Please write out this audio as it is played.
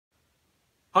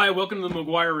Hi, welcome to the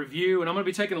McGuire Review, and I'm going to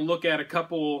be taking a look at a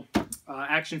couple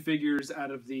action figures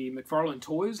out of the Mcfarlane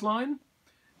Toys line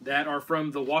that are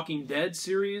from the Walking Dead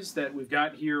series that we've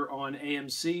got here on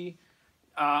AMC.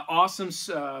 Awesome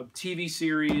TV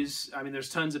series. I mean, there's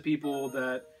tons of people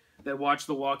that watch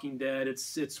The Walking Dead.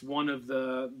 It's one of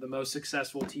the most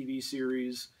successful TV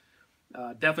series,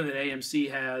 definitely that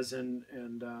AMC has. And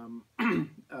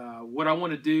what I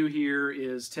want to do here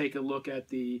is take a look at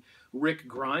the Rick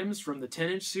Grimes from the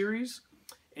 10-inch series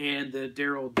and the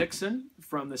Daryl Dixon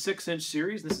from the 6-inch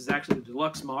series. This is actually the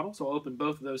deluxe model, so I'll open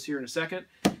both of those here in a second.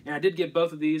 And I did get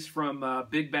both of these from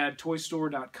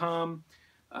BigBadToyStore.com.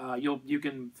 You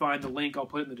can find the link. I'll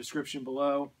put it in the description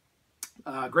below.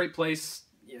 Great place,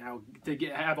 you know, to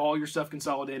have all your stuff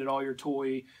consolidated, all your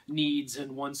toy needs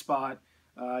in one spot.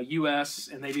 U.S.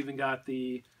 and they've even got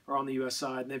on the U.S.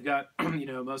 side, and they've got you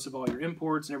know, most of all your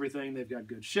imports and everything. They've got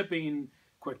good shipping,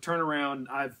 quick turnaround.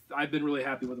 I've been really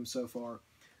happy with them so far.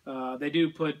 They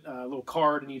do put a little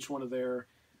card in each one of their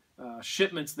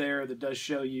shipments there that does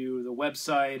show you the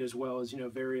website as well as, you know,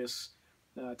 various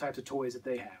types of toys that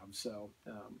they have. So,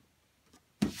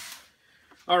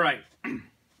 all right,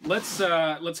 let's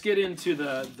get into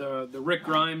the Rick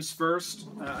Grimes first.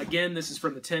 Again, this is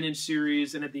from the 10-inch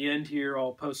series, and at the end here,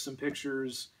 I'll post some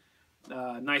pictures,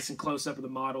 nice and close up of the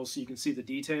model so you can see the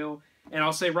detail. And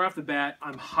I'll say right off the bat,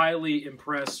 I'm highly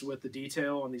impressed with the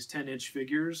detail on these 10-inch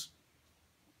figures.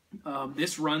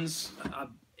 This runs,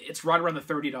 it's right around the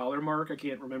 $30 mark. I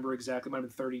can't remember exactly, it might have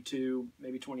been 32,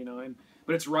 maybe 29,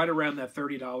 but it's right around that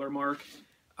 $30 mark.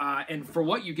 And for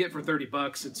what you get for 30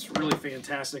 bucks, it's really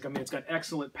fantastic. I mean, it's got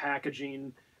excellent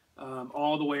packaging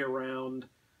all the way around.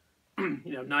 You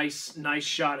know, nice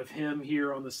shot of him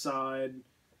here on the side.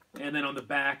 And then on the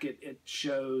back, it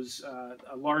shows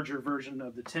a larger version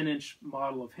of the 10-inch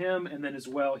model of him. And then as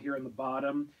well here on the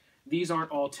bottom, these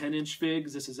aren't all 10-inch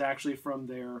figs. This is actually from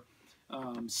their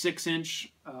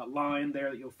 6-inch line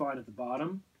there that you'll find at the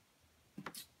bottom.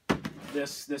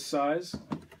 This size.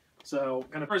 So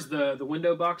kind of as the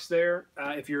window box there,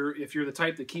 if you're the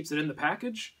type that keeps it in the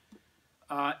package,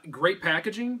 great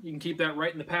packaging. You can keep that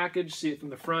right in the package. See it from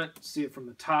the front, see it from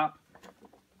the top.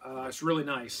 It's really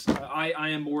nice. I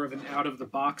am more of an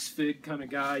out-of-the-box fig kind of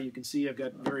guy. You can see I've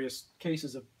got various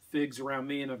cases of figs around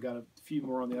me, and I've got a few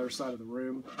more on the other side of the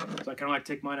room. So I kind of like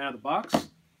to take mine out of the box.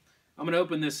 I'm going to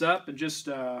open this up, and just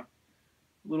a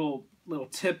little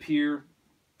tip here.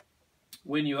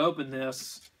 When you open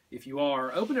this, if you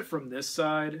open it from this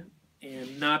side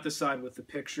and not the side with the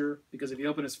picture, because if you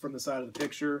open it from the side of the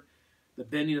picture, the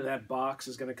bending of that box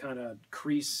is going to kind of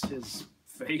crease his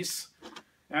face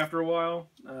after a while.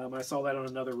 I saw that on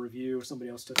another review.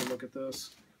 Somebody else took a look at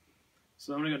this.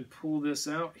 So I'm going to pull this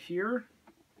out here.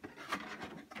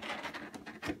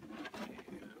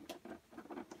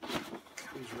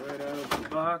 Comes right out of the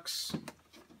box.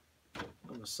 I'm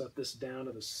going to set this down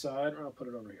to the side, or I'll put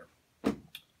it over here.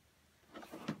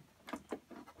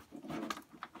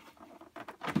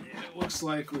 And it looks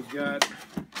like we've got a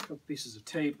couple pieces of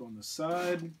tape on the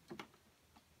side.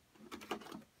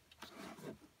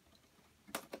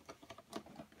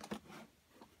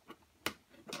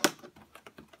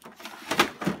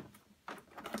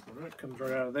 Comes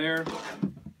right out of there.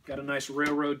 Got a nice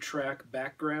railroad track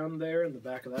background there in the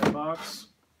back of that box.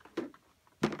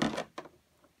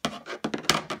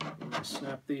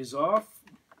 Snap these off.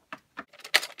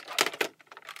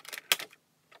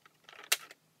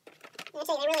 I'm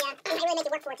tell you, they really make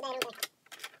you work for it today, don't they?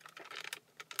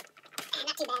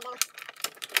 Not too bad though, as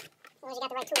long as you got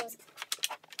the right tools.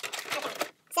 Okay,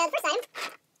 so the first item,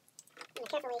 I'm going to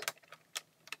carefully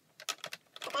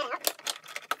cut that out.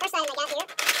 First item I got here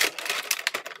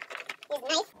is the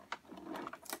knife.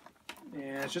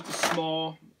 And it's just a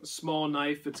small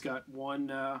knife. It's got one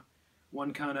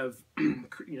kind of,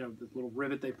 you know, the little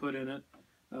rivet they put in it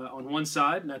on one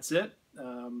side, and that's it.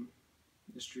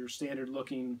 Just your standard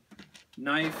looking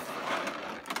knife.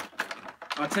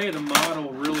 I'll tell you, the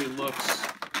model really looks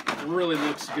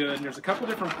good. And there's a couple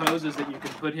different poses that you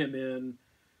can put him in,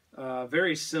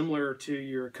 very similar to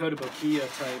your Kotobukiya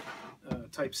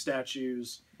type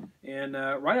statues. And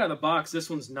right out of the box, this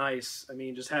one's nice. I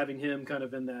mean, just having him kind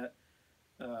of in that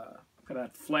kind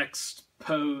of flexed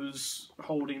pose,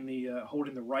 holding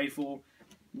the rifle.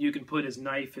 You can put his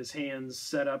hands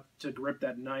set up to grip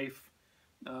that knife.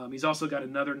 He's also got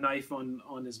another knife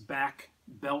on his back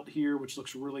belt here, which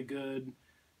looks really good.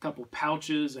 A couple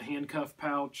pouches, a handcuff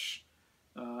pouch,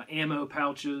 ammo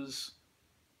pouches,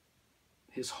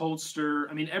 his holster.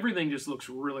 I mean, everything just looks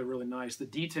really, really nice. The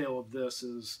detail of this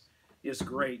is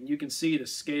great. And you can see the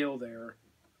scale there.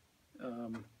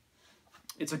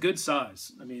 it's a good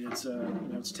size. I mean, it's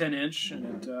it's 10-inch,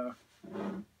 and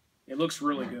it looks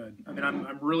really good. I mean,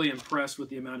 I'm really impressed with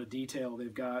the amount of detail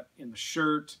they've got in the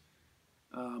shirt.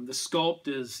 The sculpt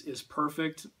is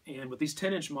perfect, and with these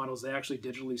 10-inch models, they actually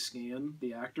digitally scan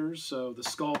the actors, so the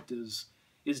sculpt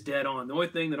is dead on. The only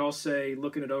thing that I'll say,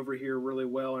 looking it over here really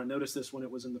well, and I noticed this when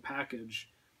it was in the package,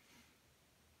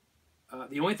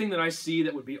 the only thing that I see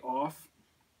that would be off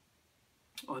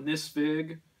on this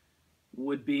fig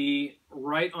would be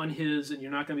right on his, and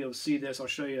you're not going to be able to see this, I'll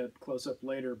show you a close-up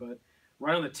later, but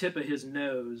right on the tip of his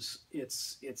nose,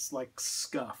 it's like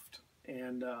scuffed,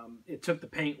 and it took the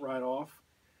paint right off.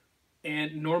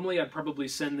 And normally I'd probably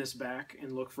send this back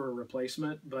and look for a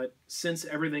replacement, but since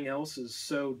everything else is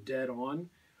so dead on,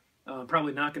 I'm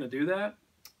probably not going to do that.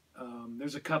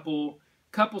 There's a couple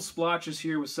splotches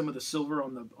here with some of the silver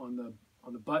on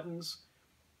the buttons,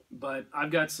 but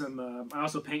I've got some. I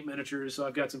also paint miniatures, so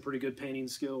I've got some pretty good painting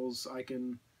skills. I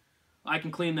can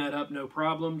clean that up, no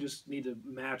problem. Just need to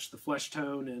match the flesh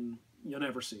tone, and you'll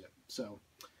never see it. So,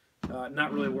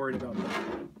 not really worried about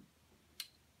that.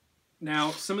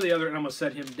 Now, some of the other, and I'm going to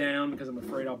set him down because I'm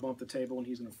afraid I'll bump the table and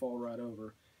he's going to fall right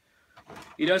over.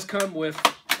 He does come with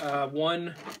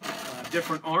one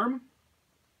different arm,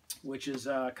 which is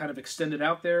kind of extended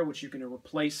out there, which you can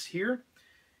replace here,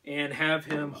 and have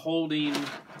him holding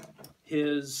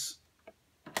his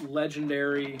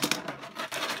legendary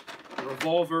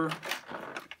revolver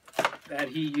that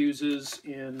he uses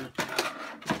in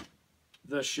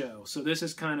the show. So this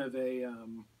is kind of a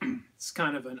it's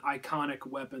kind of an iconic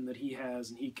weapon that he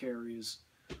has and he carries.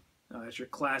 It's your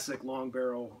classic long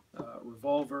barrel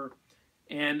revolver,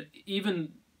 and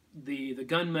even the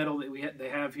gunmetal that they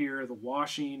have here, the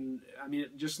washing. I mean,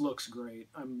 it just looks great.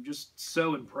 I'm just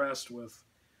so impressed with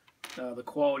the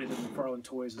quality that Mcfarlane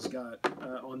Toys has got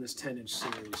on this 10-inch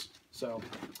series. So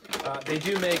they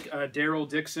do make Daryl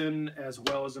Dixon as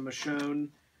well as a Michonne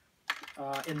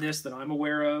in this that I'm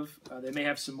aware of. They may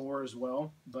have some more as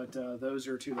well, but those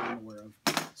are two that I'm aware of.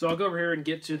 So I'll go over here and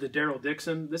get to the Daryl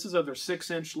Dixon. This is of their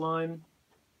 6-inch line.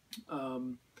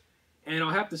 And I'll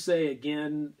have to say,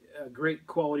 again, great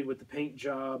quality with the paint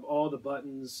job. All the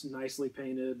buttons nicely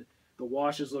painted. The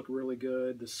washes look really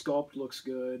good. The sculpt looks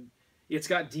good. It's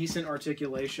got decent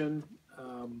articulation.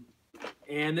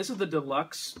 And this is the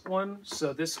deluxe one.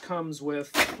 So this comes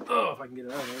with, oh, if I can get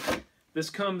it out of there. This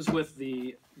comes with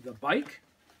the bike,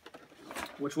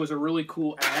 which was a really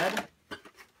cool ad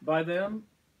by them.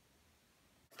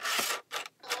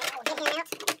 And we'll get him out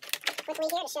quickly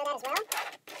here to show that as well.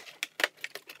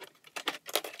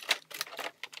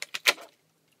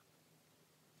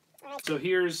 All right. So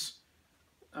here's,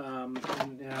 and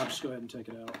I'll just go ahead and take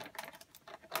it out.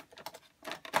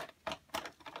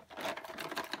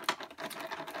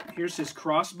 Here's his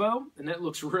crossbow, and that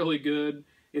looks really good.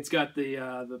 It's got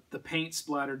the paint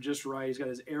splattered just right. He's got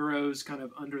his arrows kind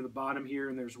of under the bottom here,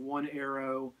 and there's one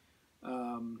arrow.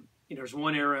 There's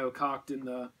one arrow cocked in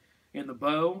the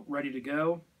bow, ready to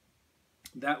go.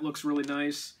 That looks really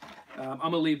nice. I'm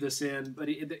gonna leave this in, but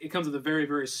it comes with a very,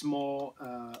 very small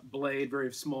blade,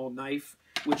 very small knife,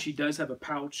 which he does have a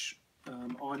pouch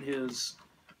on his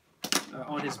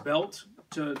belt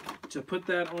to put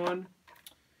that on.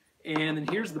 And then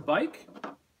here's the bike.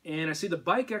 And I see the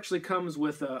bike actually comes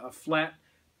with a flat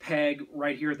peg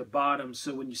right here at the bottom,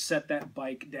 so when you set that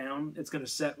bike down, it's going to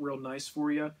set real nice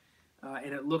for you.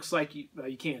 And it looks like you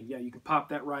can pop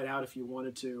that right out if you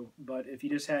wanted to, but if you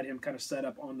just had him kind of set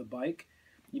up on the bike,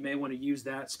 you may want to use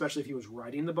that, especially if he was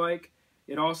riding the bike.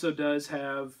 It also does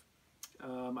have,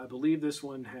 I believe this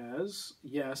one has,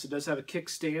 yes, it does have a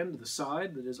kickstand to the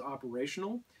side that is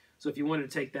operational. So if you wanted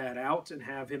to take that out and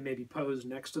have him maybe pose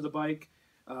next to the bike,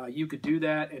 you could do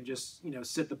that and just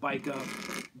sit the bike up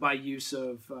by use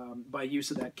of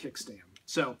that kickstand.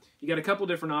 So you got a couple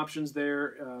different options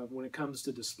there when it comes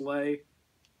to display.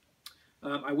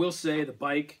 I will say the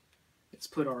bike. Let's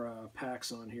put our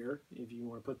packs on here if you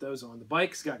want to put those on. The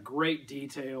bike's got great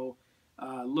detail.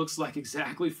 Looks like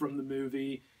exactly from the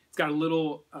movie. It's got a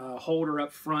little holder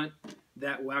up front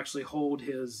that will actually hold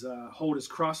his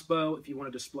crossbow if you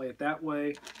want to display it that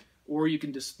way, or you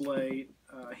can display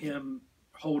him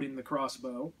holding the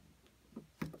crossbow.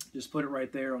 Just put it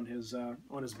right there on his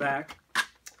back,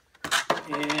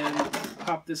 and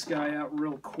pop this guy out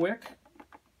real quick.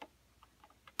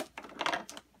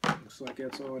 Looks like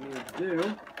that's all I need to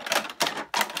do.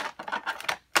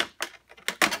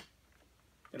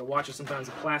 Gotta watch it sometimes.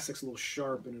 The plastic's a little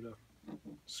sharp and it'll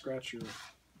scratch your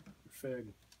fig.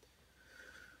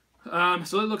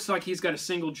 So it looks like he's got a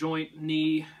single joint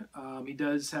knee. He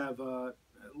does have a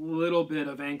little bit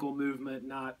of ankle movement,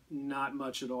 not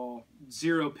much at all.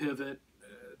 Zero pivot,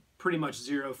 pretty much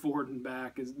zero forward and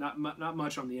back. Is not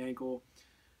much on the ankle.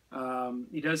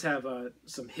 He does have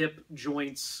some hip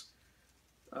joints,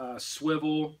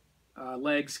 swivel,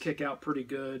 legs kick out pretty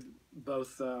good,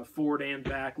 both forward and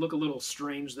back. Look a little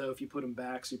strange though if you put them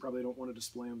back, so you probably don't want to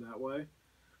display them that way.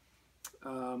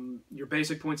 Your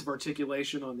basic points of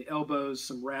articulation on the elbows,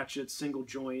 some ratchets, single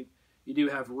joint. You do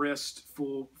have wrist,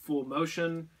 full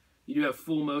motion. You do have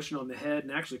full motion on the head,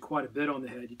 and actually quite a bit on the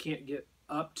head. You can't get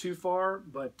up too far,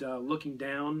 but looking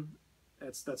down,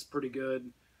 that's pretty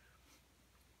good.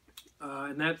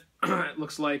 And that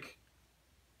looks like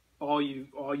all you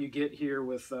get here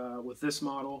with this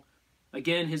model.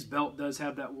 Again, his belt does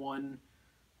have that one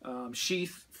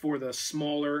sheath for the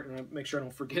smaller, and I'll make sure I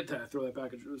don't forget that, throw that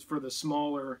back, for the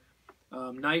smaller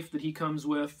knife that he comes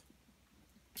with,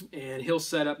 and he'll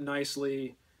set up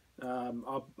nicely.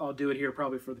 I'll do it here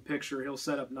probably for the picture. He'll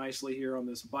set up nicely here on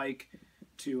this bike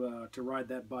to ride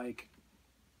that bike,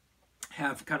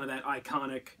 have kind of that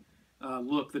iconic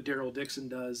look that Daryl Dixon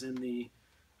does in the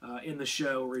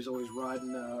show, where he's always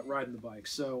riding the bike.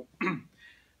 So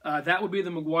that would be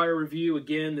the Maguire review.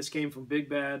 Again, this came from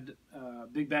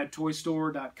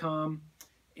BigBadToyStore.com,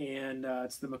 and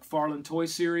it's the Mcfarlane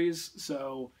Toys series.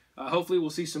 So hopefully we'll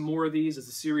see some more of these as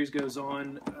the series goes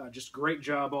on. Just great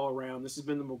job all around. This has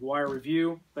been the Maguire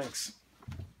review. Thanks.